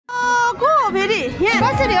फेरि यहाँ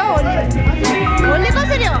कसरी हो होली होली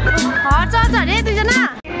कसरी हो हर्छ अरे दुईजना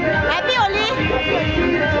ह्याप्पी होली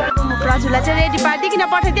प्रजुलाई चाहिँ रेडी पारिदिकन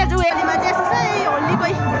पठाइदिहाल्छु होलीमा चाहिँ यस्तो चाहिँ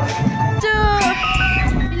होलीकै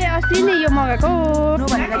मैले अस्ति नै यो मगाएको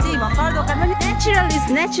भनेर चाहिँ भर्खर दोकानमा नेचुरल इज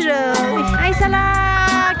नेचुरल आइसला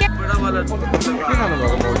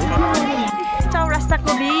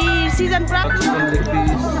चौरास्ताको भिड सिजन पुरा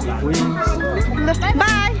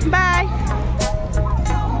बाई बाई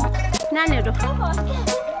नानीहरू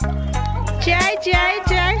चाय चाय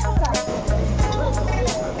चाय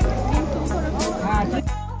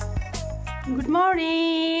गुड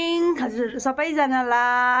मर्निङ हजुर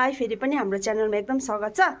सबैजनालाई फेरि पनि हाम्रो च्यानलमा एकदम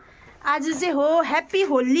स्वागत छ। आज चाहिँ हो ह्याप्पी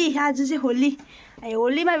होली। आज चाहिँ होली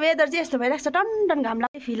होलीमा वेदर चाहिँ यस्तो भइरहेको छ टन घाम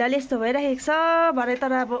लाग्यो फिलहाल यस्तो भइरहेको छ भरे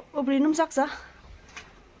तर अब उब्रिनु पनि सक्छ।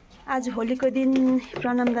 आज होलीको दिन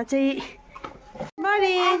प्रणामदा चाहिँ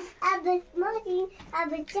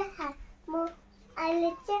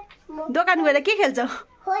दोकान गएर के खेल्छौ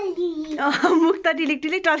मुख त टिलिक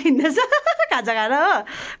टिलिक टलिँदैछ खाजा खाएर हो।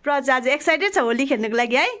 प्रज आज एक्साइटेड छ होली खेल्नुको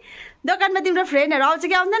लागि है। दोकानमा तिम्रो फ्रेन्डहरू आउँछ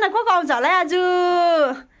कि आउँदैन को आउँछ होला है आज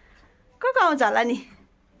को आउँछ होला नि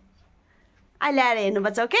अहिले आएर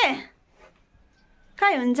हेर्नुपर्छ ओके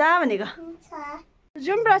कहीँ हुन्छ भनेको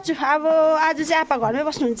जाउँ प्रचु। अब आज चाहिँ आपा घरमै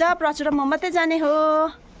बस्नुहुन्छ प्रचु र म मात्रै जाने हो।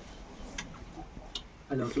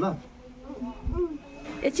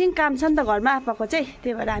 एकछिन काम छ नि त घरमा आपाको चाहिँ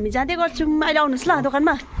त्यही भएर हामी जाँदै गर्छौँ। अहिले आउनुहोस् ल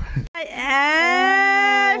दोकानमा।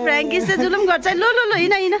 फ्रेङ्किस चाहिँ जुलुम गर्छ लु लु लु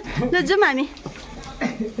हिँड हिँड लु जाउँ हामी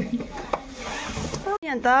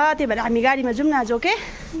अन्त त्यही भएर हामी गाडीमा जाउँ न आज ओके।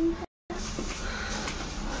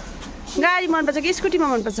 गाडी मनपर्छ कि स्कुटीमा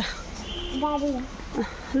मनपर्छ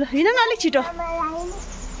ल हिँड न अलिक छिटो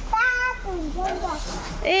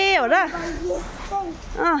ए हो र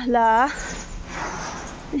ल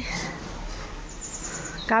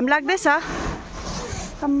घाम लाग्दैछ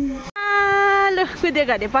ल कुदे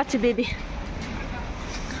गरे पछि बेबी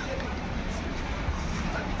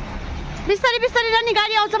बिस्तारै बिस्तारै र नि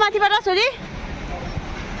गाडी आउँछ माथिबाट छोरी।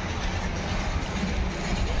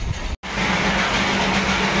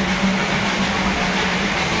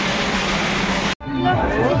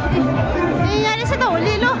 यहाँ रहेछ त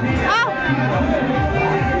होली ल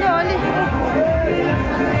होली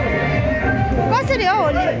कसरी हो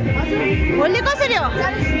होली होली कसरी हो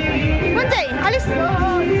कुन चाहिँ अलिक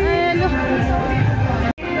ल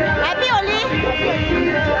ह्याप्पी होली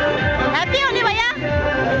ह्याप्पी होली भैया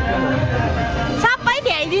सबै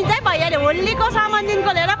भ्याइदिन्छ है भैयाले होलीको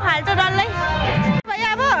सामानदेखिको लिएर फाल्छ डल्लै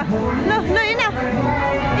भैया अब ल ल हिँड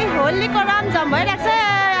ए होलीको रमझम भइरहेको छ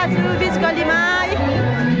आज बिच गलीमा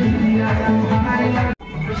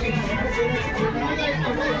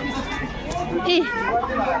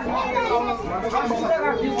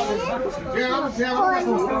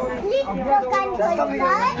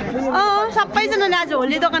सबैजनाले आज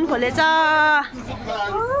होली दोकान खोलेछ।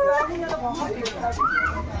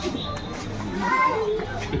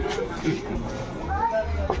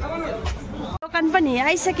 दोकान पनि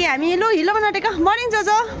आइसक्यो हामी लु हिलो बनाटेको मर्निङ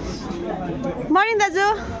जोजो मर्निङ दाजु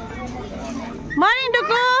मर्निङ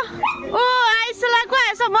डुकु ओ आइसला को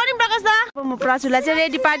आएछ मर्निङ प्रकाश दा म प्रचुलाई चाहिँ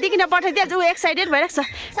रेडी पारिदिकन पठाइदिहाल्छु ऊ एक्साइटेड भइरहेको छ।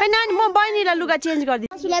 खै नानी म बहिनीलाई लुगा चेन्ज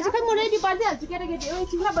गरिदिन्छु प्रचुलाई चाहिँ खै म रेडी पारिदिहाल्छु केटाकेटी ओ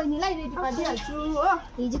एकछिन बहिनीलाई रेडी पारिदिहाल्छु हो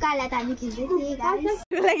हिजो काला त हामी खिच्दै थिए गाइस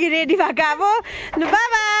लागि रेडी भएको अब लु बाइ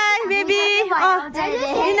बाइ बेबी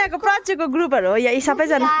यिनीहरूको प्रचुको ग्रुपहरू हो यी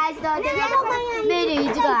सबैजना मेरो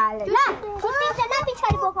हिजोको हाल ल कुट्टिन्छ न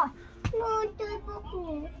पछाडी पोख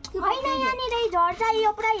होइन यहाँनिर झर्छ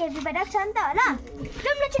यो पुरा हेभी भइरहेको छ नि त ल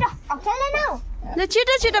जाउँ ल छिटो खेल्दैन ल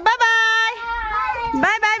छिटो छिटो bye bye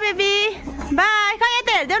bye bye baby by खै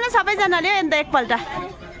यता हेरिदेऊ न सबैजनाले अन्त एकपल्ट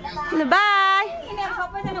ल बाइ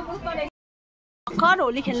भर्खर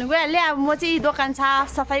होली खेल्नु गइहाल्यो। अब म चाहिँ दोकान साफ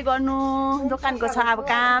सफाइ गर्नु दोकानको छ अब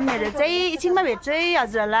कामहरू चाहिँ एकछिनमा भेट्छु है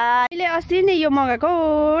हजुरहरूलाई। अहिले अस्ति नै यो मगाएको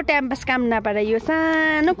टाइम पास काम नपाएर यो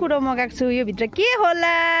सानो कुरो मगाएको छु यो भित्र के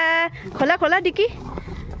होला खोला खोला डिकी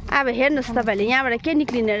अब हेर्नुहोस् तपाईँहरूले यहाँबाट के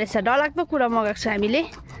निक्लिने रहेछ डरलाग्दो कुरा मगाएको छु हामीले।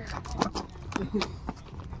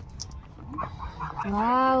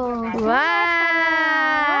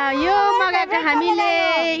 यो मगाएको हामीले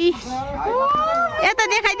यता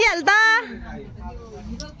देखाइदिइहाल त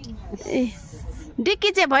डिक्की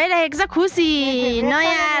चाहिँ भइरहेको छ खुसी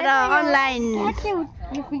नयाँ र अनलाइन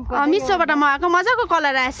मिसोबाट मगाएको मजाको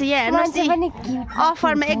कलर आएछ यहाँ हेर्नुहोस्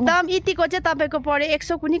अफरमा एकदम यतिको चाहिँ तपाईँको पऱ्यो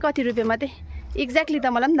 100 कुनै कति रुपियाँ मात्रै एक्ज्याक्टली त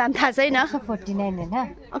मलाई पनि दाम थाहा छैन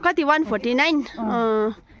 149 कति 149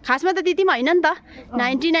 खासमा त त्यति पनि होइन नि त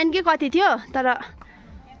 99 कि कति थियो तर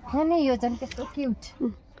यो चाहिँ कस्तो क्युट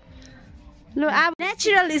ल अब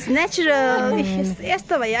नेचुरल इज नेचुरल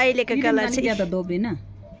यस्तो भयो अहिलेको कलर चाहिँ ज्यादा दोब्दैन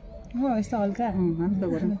हो यस्तो हल्का हात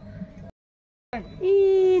दोब्दैन इ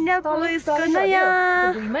नेलपलिसको नयाँ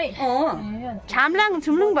छामलाङ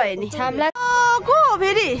छुमलुङ भयो नि छामलाङ को हो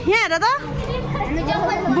फेरि यहाँ हेर त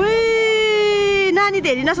बुई नानी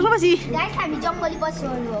धेरै नसक्नु पछि हामी जङ्गली पशु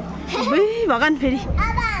हो बुई भगवान फेरि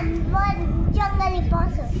जङ्गली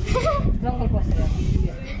पशु जङ्गल पशु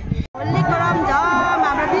होलीको रमझम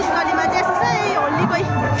हाम्रो बिच गलीमा चाहिँ यस्तो छ होलीकै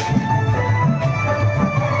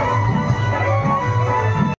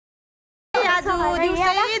आज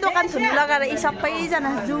दिउँसै दोकान थुन्नु लगाएर यी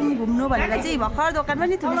सबैजना जाउँ घुम्नु भनेर चाहिँ भर्खर दोकान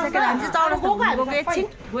पनि थुनिसकेर हामी चाहिँ चौरस्ता घुम्नु गएको एकछिन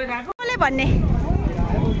कसले भन्ने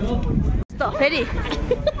फेरि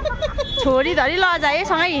छोरी धरी लजाए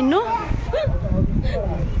सँगै हिँड्नु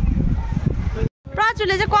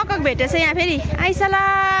प्राचुले चाहिँ ककक भेटेछ यहाँ फेरि आइसला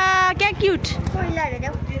क्या क्युट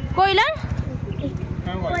कोइलर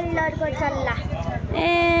ए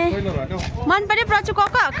मन पर्यो प्राचु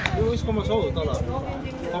ककक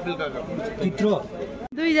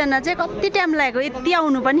दुईजना चाहिँ कति टाइम लाग्यो यति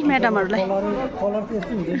आउनु पनि म्याडमहरूलाई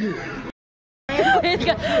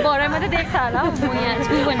भरेमा त देख्छ होला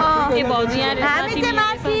हामी चाहिँ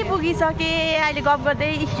माथि पुगिसके अहिले गफ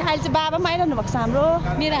गर्दै अहिले चाहिँ बाबा पनि आइरहनु भएको छ हाम्रो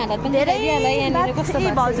मेरो हालत पनि धेरै यहाँनिर कस्तो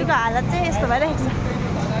भाउजूको हालत चाहिँ यस्तो भइरहेको छ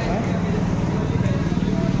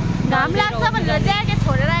घाम लाग्छ भनेर ज्याकेट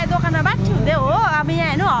छोडेर आयो दोकानमा बाठी हुँदै हो अब यहाँ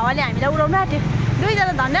हेर्नु हावाले हामीलाई उडाउनु आँट्यो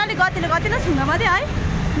दुईजना धन्य अलिक गतिले छुन्न मात्रै है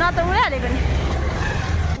न त उडाइहालेको नि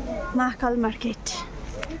महाकाल मार्केट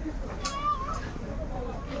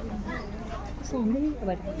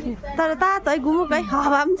तर तातो है गुमुक है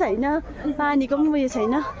हावा पनि छैन पानीको पनि उयो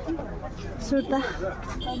छैन सुर्ता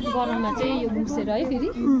गरममा चाहिँ यो घुम्सेर है फेरि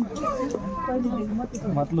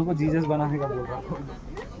मतलबको जिजस बनाएका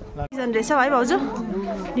सिजन रहेछ है भाउजू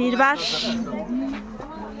भिडभाड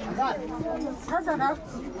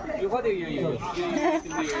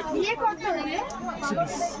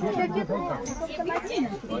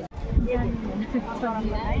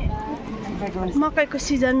मकैको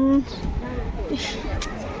सिजन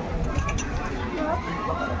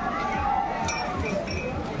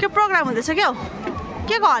के प्रोग्राम हुँदैछ क्या हो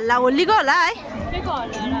के को हल्ला होलीको होला है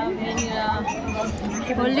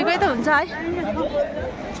होलीकै त हुन्छ है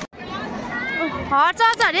हर्छ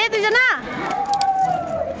अरे दुईजना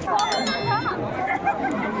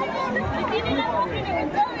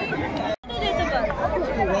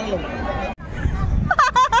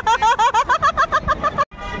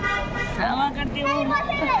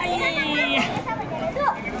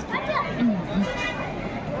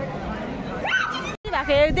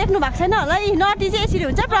देख्नु भएको छैन होला यी नटी चाहिँ यसरी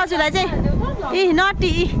हुन्छ प्राचुलाई चाहिँ यी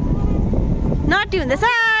नटी हुँदैछ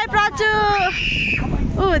प्राचु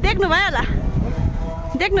देख्नु भयो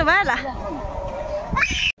होला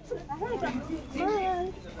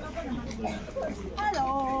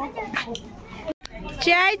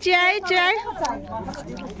चाय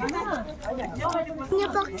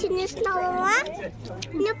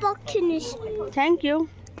थ्याङ्क यू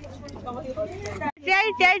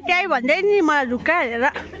चाय भन्दै नि मलाई ढुक्का हेरेर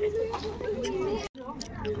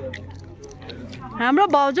हाम्रो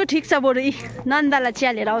भाउजू ठिक छ बरु यी नन्दालाई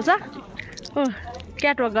चिया लिएर आउँछ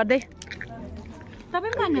क्याटवक गर्दै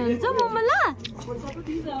तपाईँ पनि खानुहुन्छ मोमोला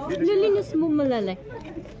लु लिनुहोस् मोमोलालाई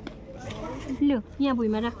लु यहाँ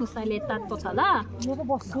भुइँमा राख्नुहोस् अहिले तातो छ ल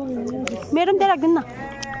मेरो पनि त्यही राखिदिनु न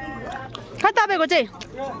खै तपाईँको चाहिँ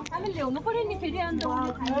ल्याउनु पर्यो नि फेरि अन्त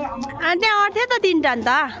त्यहाँ अर्थ्यो त तिनवटा अन्त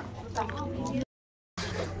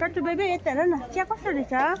टट्टु बेबी यता हेर न चिया कस्तो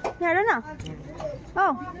रहेछ हेर न औ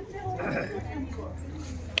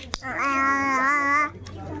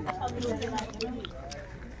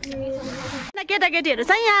केटाकेटीहरू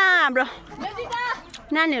छ यहाँ हाम्रो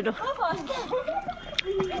नानीहरू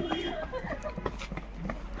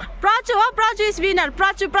प्राचु हो प्राचु इज विनर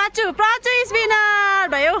प्राचु इज विनर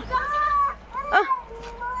भयो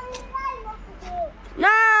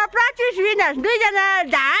प्राचु इज विनर दुईजना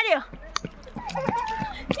झार्यो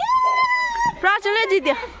प्राचुले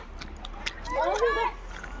जित्यो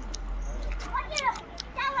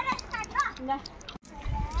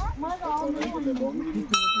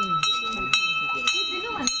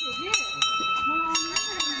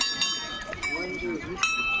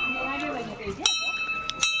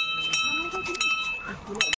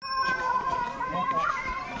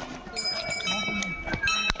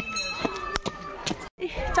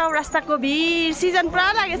चौरास्ताको भिड सिजन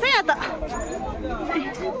पुरा लागेछ यहाँ त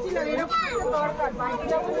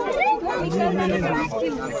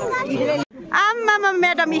आम्मामा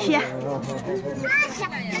म्याडम इफिया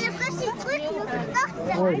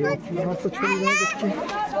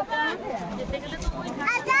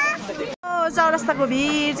चौरस्ताको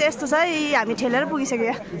भिड चाहिँ यस्तो छ है। हामी ठेलेर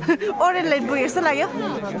पुगिसक्यो ओरेन्ज लाइन पुगे जस्तो लाग्यो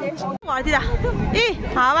घरतिर। ए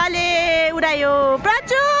हावाले उडायो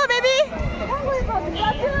प्राचु बेबी।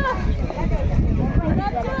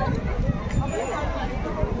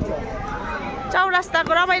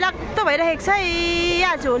 चौरस्ताको रमाइलो भइरहेको छ है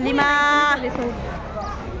आज होलीमा।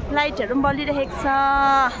 लाइटहरू पनि बलिरहेको छ।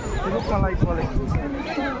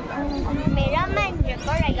 मेरा मैं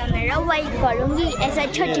करेगा मेरा वाइट करूंगी ऐसा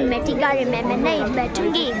छोटी मोटी गाड़ी में मैं नहीं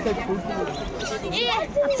बैठूंगी।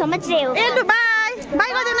 आप समझ रहे हो? ए लु बाई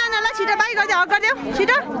बाई गरिदेऊ नानालाई छिटो बाई गरिदेऊ हक गरिदेऊ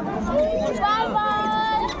छिटो।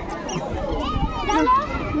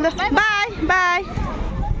 ल बाई बाई।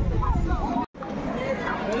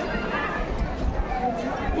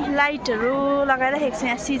 लाइटहरू लगाइरहेको छ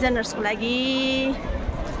यहाँ सिजनर्सको लागि।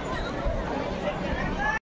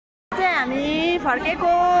 हामी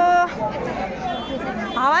फर्केको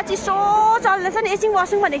हावा चिसो चल्दैछ नि। एसिङ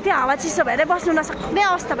बसौँ भनेको थियो हावा चिसो भएर बस्नु नसक्ने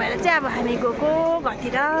अवस्था भएर चाहिँ अब हामी गएको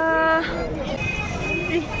घरतिर।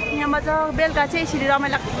 यहाँ मजा बेलुका चाहिँ यसरी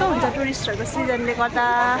रमाइलो हुन्छ टुरिस्टहरूको सिजनले गर्दा।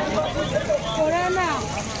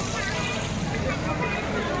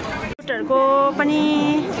 फुडहरूको पनि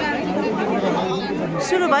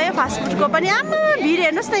सुरु भयो फास्टफुडको पनि। आमा भिड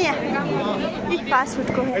हेर्नुहोस् न यहाँ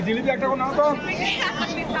फास्टफुडको।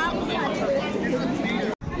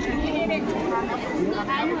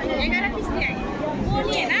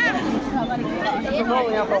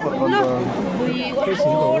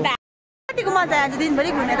 कतिको मजा आयो आज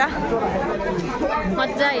दिनभरि घुमेर?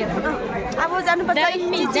 मजा आयो। अब जानुपर्छ।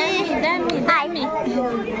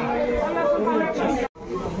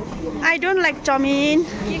 I don't like chowmein.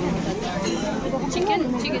 Chicken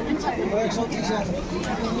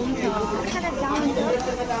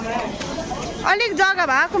अलिक जग्गा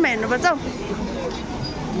भएकोमा हेर्नुपर्छ हौ।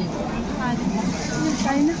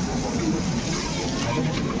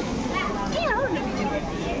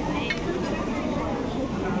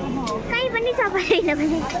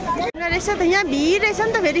 रहेछ त यहाँ भिड रहेछ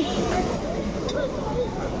नि त फेरि।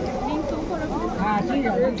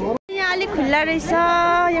 यहाँ अलिक खुल्ला रहेछ।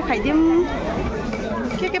 यहाँ खाइदिउँ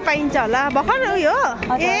के पाइन्छ होला भर्खर उयो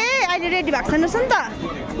हो। ए अहिले रेडी भएको छैन नि त।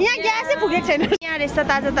 यहाँ ग्यासै पुगेको छैन। यहाँ रहेछ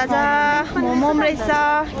ताजा ताजा मोमो रहेछ।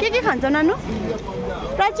 के खान्छ नानु?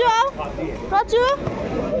 प्राचु आऊ प्राचु।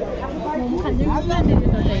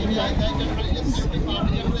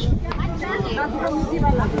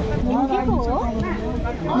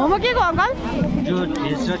 मोमो के को अंकल? जो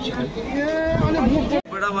ढेसरा चिकन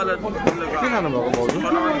बड़ा वाला के खानु भएको भाउजू?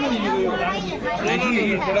 बड़ा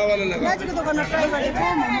वाला लगा। दाजुको दोकानमा ट्राई गरेको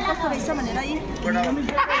मोमो कस्तो रहेछ भनेर यी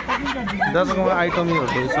दाजुकोमा आइटमहरू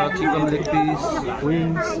रहेछ। चिकन लेग पिस,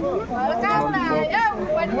 विङ्स,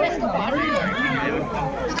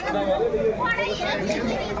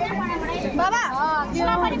 बाबा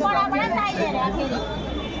बड़ा बड़ा साइज है फेरि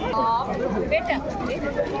बेटा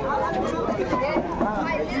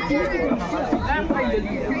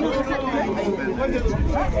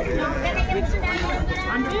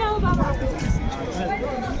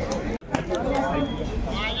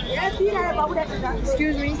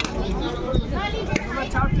Excuse me.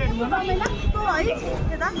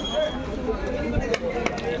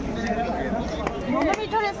 मोमो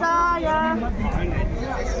मिठो रहेछ यहाँ।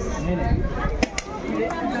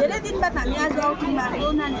 धेरै दिन बाद हामी आज आउटिङ भएको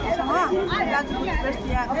नानीहरूसँग दाजुको रिक्वेस्ट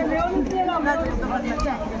दाजुको दोकानमा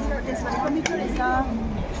चाहिँ टेस्ट गरेको मिठो रहेछ।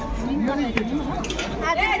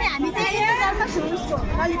 आज पनि हामी चाहिँ इन्तजारमा छौँ उसको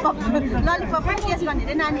ललिपप पनि टेस्ट गर्ने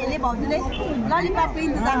अरे नानीहरूले भाउजूले ललिपपको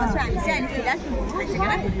इन्तजारमा छौँ हामी चाहिँ अहिले फिलहाल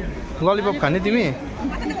खाइसकेर। ललिपप खाने तिमी?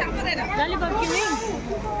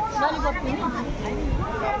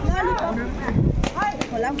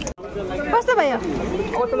 कस्तो भयो?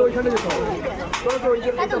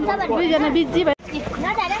 दुईजना बिजी भयो।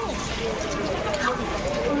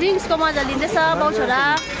 ड्रिङ्क्सको मजा लिँदैछ बाउ छोरा।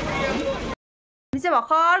 हामी चाहिँ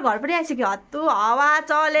भर्खर घर पनि आइसक्यो। हत्तु हावा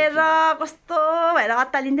चलेर कस्तो भएर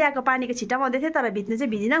अत्तालिँदै आएको पानीको छिटा आउँदै थियो तर भिज्नु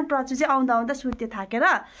चाहिँ भिजिन। प्रचु चाहिँ आउँदा आउँदा सुत्यो थाकेर।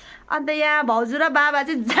 अन्त यहाँ भाउजू र बाबा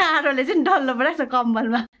चाहिँ जाडोले चाहिँ डल्लो परेको छ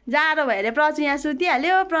कम्बलमा। जाडो भएर प्रचु यहाँ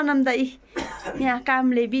सुतिहाल्यो। प्रणम दाइ यहाँ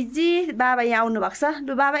कामले बिजी। बाबा यहाँ आउनु भएको छ।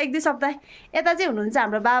 लु बाबा एक दुई सप्ताह यता चाहिँ हुनुहुन्छ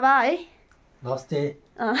हाम्रो बाबा है। नमस्ते।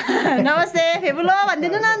 नमस्ते फेबुलो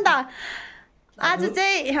भनिदिनु न अन्त। आज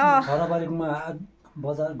चाहिँ छोराबारीमा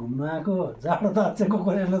बजार घुम्नु आएको जाडो त अचेको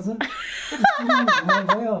कोरेलो छ।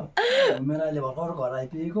 भयो घुमेर अहिले भर्खर घर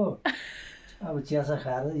आइपुगेको। अब चियासा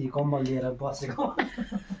खाएर यी कम्बल लिएर बसेको।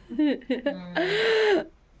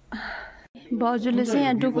 भाउजूले चाहिँ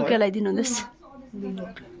यहाँ डुकु केलाइदिनु हुँदैछ।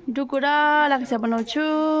 डुकु र लाक्सा बनाउँछु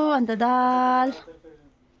अन्त दाल।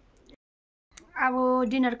 अब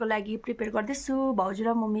डिनरको लागि प्रिपेयर गर्दैछु भाउजू र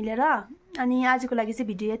म मिलेर। अनि आजको लागि चाहिँ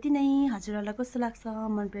भिडियो यति नै। हजुरहरूलाई कस्तो लाग्छ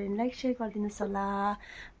मन पऱ्यो भने लाइक सेयर गरिदिनुहोस् होला।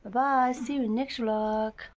 By C you next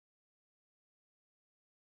vlog.